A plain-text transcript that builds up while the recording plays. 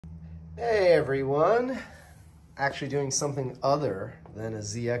Hey everyone, actually doing something other than a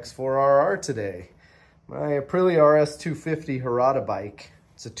ZX4RR today. My Aprilia RS250 Harada bike,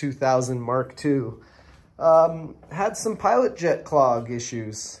 it's a 2000 Mark II, had some pilot jet clog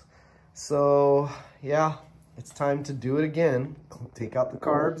issues. So yeah, it's time to do it again. Take out the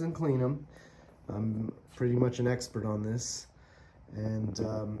carbs and clean them. I'm pretty much an expert on this. And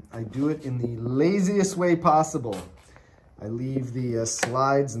I do it in the laziest way possible. I leave the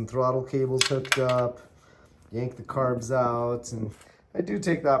slides and throttle cables hooked up, yank the carbs out, and I do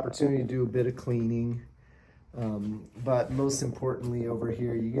take the opportunity to do a bit of cleaning. But most importantly over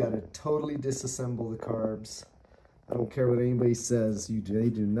here, you gotta totally disassemble the carbs. I don't care what anybody says, they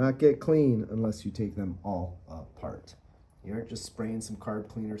do not get clean unless you take them all apart. You aren't just spraying some carb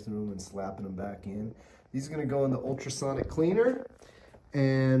cleaner through them and slapping them back in. These are gonna go in the ultrasonic cleaner,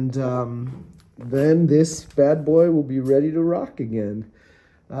 and then this bad boy will be ready to rock again.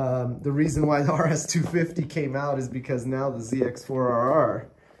 The reason why the RS250 came out is because now the ZX4RR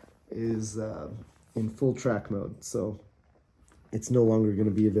is in full track mode, so it's no longer going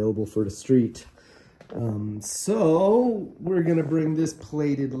to be available for the street. So we're going to bring this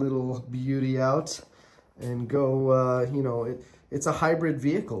plated little beauty out and go, it's a hybrid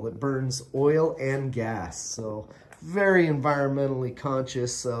vehicle. It burns oil and gas, so very environmentally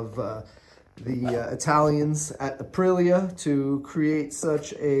conscious of the Italians at Aprilia to create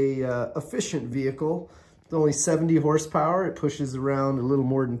such a efficient vehicle. It's only 70 horsepower. It pushes around a little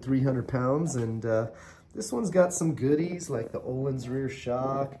more than 300 pounds. And this one's got some goodies like the Öhlins rear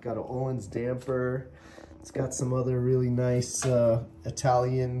shock, got an Öhlins damper. It's got some other really nice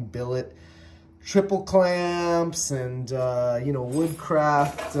Italian billet triple clamps and,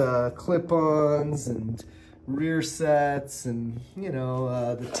 woodcraft clip-ons and rear sets and,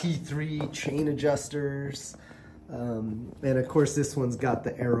 the T3 chain adjusters. And of course, this one's got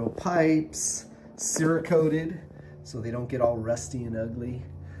the aero pipes, Cerakoted, so they don't get all rusty and ugly.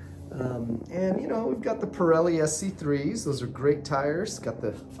 We've got the Pirelli SC3s. Those are great tires. Got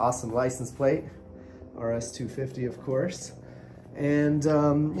the awesome license plate, RS250, of course. And,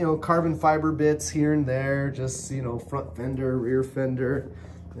 carbon fiber bits here and there, just, front fender, rear fender.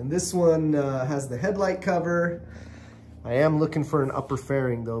 And this one has the headlight cover. I am looking for an upper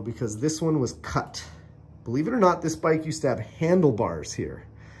fairing though, because this one was cut. Believe it or not, this bike used to have handlebars here.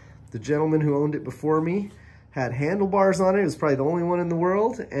 The gentleman who owned it before me had handlebars on it. It was probably the only one in the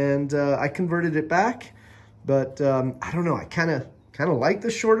world. And I converted it back, but I don't know. I kind of like the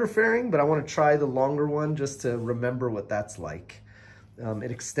shorter fairing, but I want to try the longer one just to remember what that's like.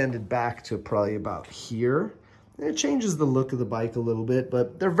 It extended back to probably about here. It changes the look of the bike a little bit,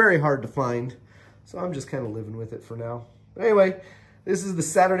 but they're very hard to find. So I'm just kind of living with it for now. But anyway, this is the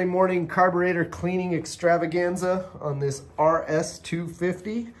Saturday morning carburetor cleaning extravaganza on this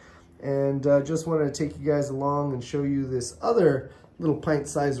RS250. And just wanted to take you guys along and show you this other little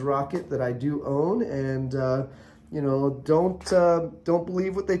pint-sized rocket that I do own. And, don't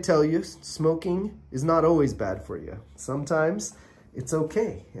believe what they tell you. Smoking is not always bad for you. Sometimes it's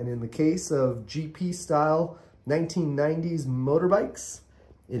okay. And in the case of GP style 1990s motorbikes,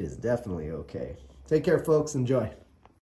 it is definitely okay. Take care, folks. Enjoy.